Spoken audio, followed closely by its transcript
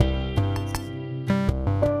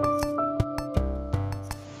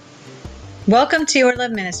Welcome to Your Love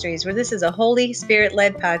Ministries, where this is a Holy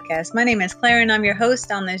Spirit-led podcast. My name is Claire, and I'm your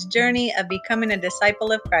host on this journey of becoming a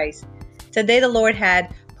disciple of Christ. Today, the Lord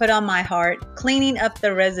had put on my heart, cleaning up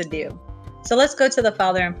the residue. So let's go to the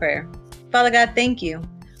Father in prayer. Father God, thank you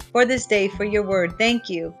for this day, for your word. Thank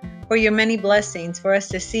you for your many blessings, for us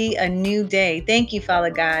to see a new day. Thank you, Father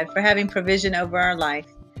God, for having provision over our life.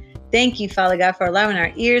 Thank you, Father God, for allowing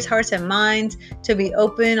our ears, hearts, and minds to be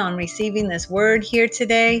open on receiving this word here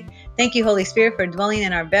today. Thank you, Holy Spirit, for dwelling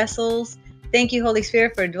in our vessels. Thank you, Holy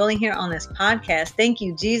Spirit, for dwelling here on this podcast. Thank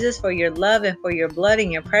you, Jesus, for your love and for your blood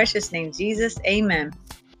in your precious name, Jesus. Amen.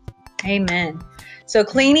 Amen. So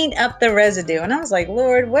cleaning up the residue. And I was like,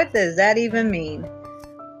 Lord, what does that even mean?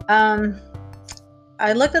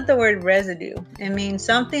 I looked at the word residue. It means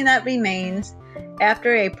something that remains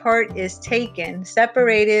after a part is taken,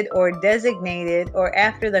 separated, or designated, or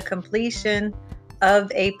after the completion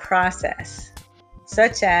of a process,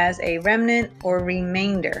 such as a remnant or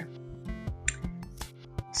remainder.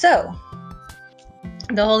 So,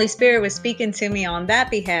 the Holy Spirit was speaking to me on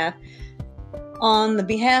that behalf, on the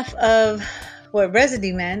behalf of what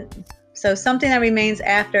residue meant. So, something that remains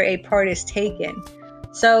after a part is taken.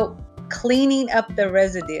 So, cleaning up the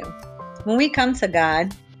residue. When we come to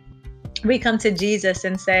God, we come to Jesus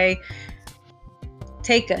and say,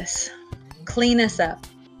 take us, clean us up.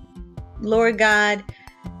 Lord God,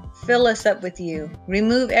 fill us up with you.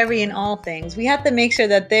 Remove every and all things. We have to make sure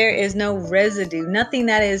that there is no residue, nothing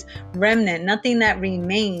that is remnant, nothing that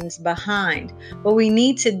remains behind. What we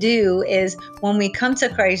need to do is when we come to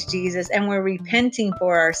Christ Jesus and we're repenting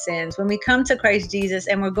for our sins, when we come to Christ Jesus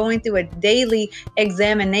and we're going through a daily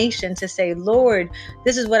examination to say, Lord,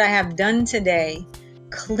 this is what I have done today.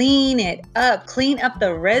 Clean it up. Clean up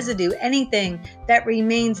the residue, anything that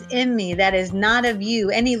remains in me that is not of you,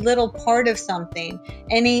 any little part of something,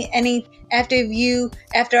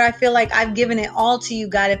 after I feel like I've given it all to you,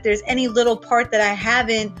 God, if there's any little part that I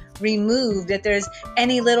haven't removed, if there's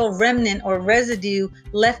any little remnant or residue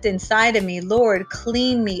left inside of me, Lord,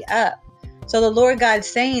 clean me up. So the Lord God's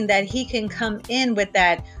saying that he can come in with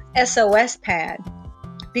that SOS pad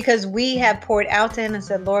because we have poured out to him and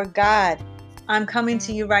said, Lord God, I'm coming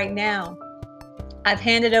to you right now. I've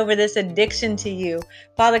handed over this addiction to you.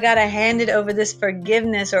 Father God, I handed over this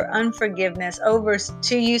forgiveness or unforgiveness over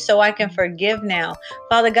to you so I can forgive now.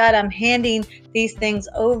 Father God, I'm handing these things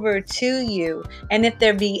over to you. And if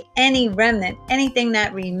there be any remnant, anything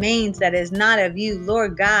that remains that is not of you,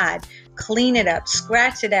 Lord God, clean it up,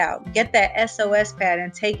 scratch it out, get that SOS pad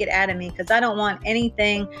and take it out of me because I don't want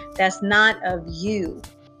anything that's not of you.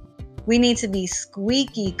 We need to be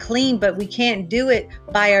squeaky clean, but we can't do it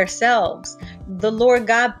by ourselves. The Lord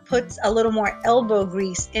God puts a little more elbow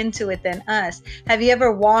grease into it than us. Have you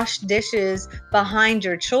ever washed dishes behind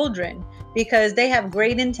your children? Because they have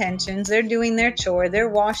great intentions. They're doing their chore. They're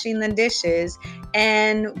washing the dishes.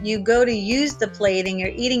 And you go to use the plate and you're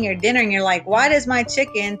eating your dinner and you're like, why does my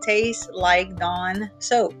chicken taste like Dawn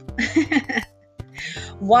soap?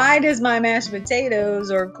 Why does my mashed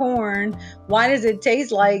potatoes or corn, why does it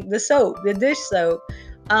taste like the soap, the dish soap?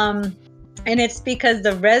 And it's because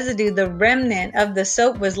the residue, the remnant of the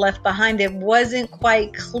soap was left behind. It wasn't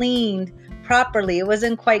quite cleaned properly. It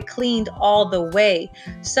wasn't quite cleaned all the way.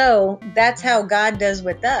 So that's how God does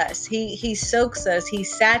with us. He soaks us. He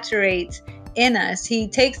saturates in us. He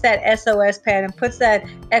takes that SOS pad and puts that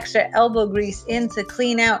extra elbow grease in to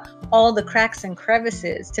clean out all the cracks and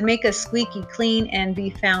crevices, to make us squeaky clean and be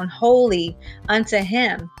found holy unto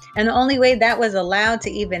him. And the only way that was allowed to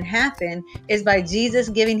even happen is by Jesus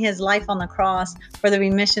giving his life on the cross for the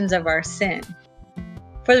remissions of our sin,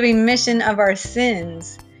 for the remission of our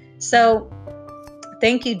sins. So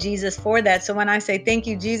thank you, Jesus, for that. So when I say thank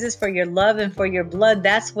you, Jesus, for your love and for your blood,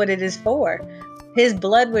 that's what it is for. His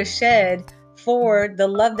blood was shed for the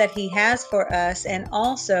love that he has for us, and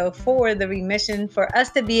also for the remission, for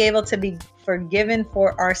us to be able to be forgiven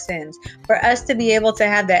for our sins, for us to be able to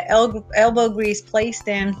have that elbow grease placed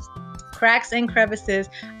in cracks and crevices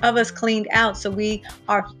of us cleaned out, so we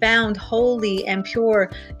are found holy and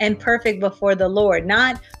pure and perfect before the Lord,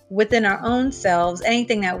 not within our own selves,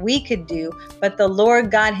 anything that we could do, but the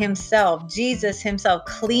Lord God himself, Jesus himself,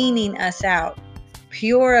 cleaning us out,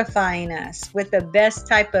 purifying us with the best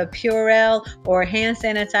type of Purell or hand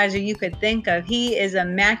sanitizer you could think of. He is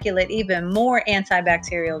immaculate, even more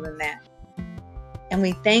antibacterial than that. And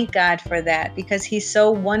we thank God for that because he's so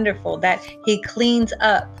wonderful that he cleans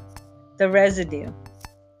up the residue.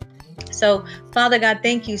 So, Father God,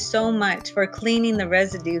 thank you so much for cleaning the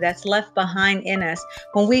residue that's left behind in us.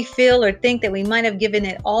 When we feel or think that we might have given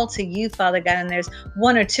it all to you, Father God, and there's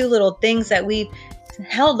one or two little things that we've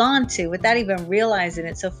held on to without even realizing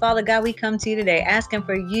it. So, Father God, we come to you today asking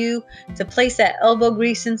for you to place that elbow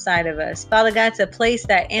grease inside of us. Father God, to place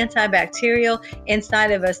that antibacterial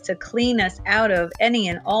inside of us to clean us out of any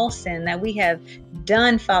and all sin that we have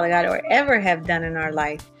done, Father God, or ever have done in our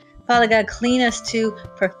life. Father God, clean us to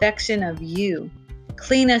perfection of you.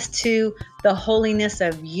 Clean us to the holiness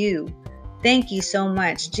of you. Thank you so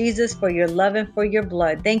much, Jesus, for your love and for your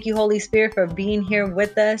blood. Thank you, Holy Spirit, for being here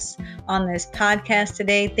with us on this podcast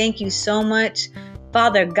today. Thank you so much,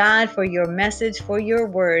 Father God, for your message, for your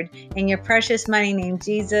word. In your precious mighty name,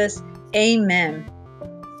 Jesus, amen.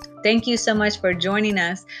 Thank you so much for joining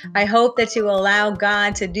us. I hope that you allow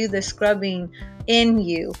God to do the scrubbing in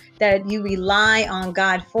you, that you rely on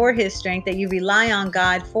God for his strength, that you rely on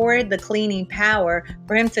God for the cleaning power,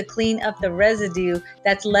 for him to clean up the residue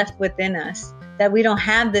that's left within us, that we don't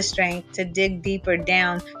have the strength to dig deeper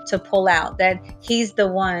down to pull out, that he's the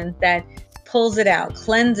one that pulls it out,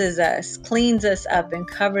 cleanses us, cleans us up, and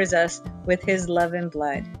covers us with his love and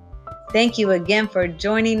blood. Thank you again for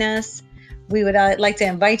joining us. We would like to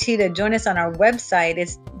invite you to join us on our website.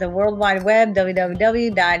 It's the World Wide Web,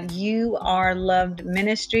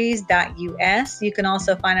 www.youarelovedministries.us. You can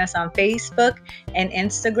also find us on Facebook and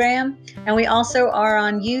Instagram. And we also are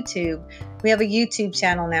on YouTube. We have a YouTube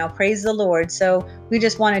channel now, praise the Lord. So we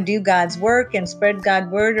just want to do God's work and spread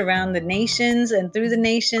God's word around the nations and through the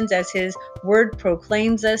nations as his word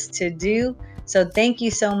proclaims us to do. So thank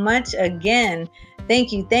you so much again.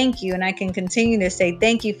 Thank you. And I can continue to say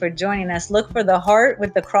thank you for joining us. Look for the heart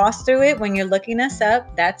with the cross through it when you're looking us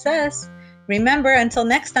up. That's us. Remember, until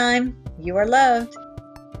next time, you are loved.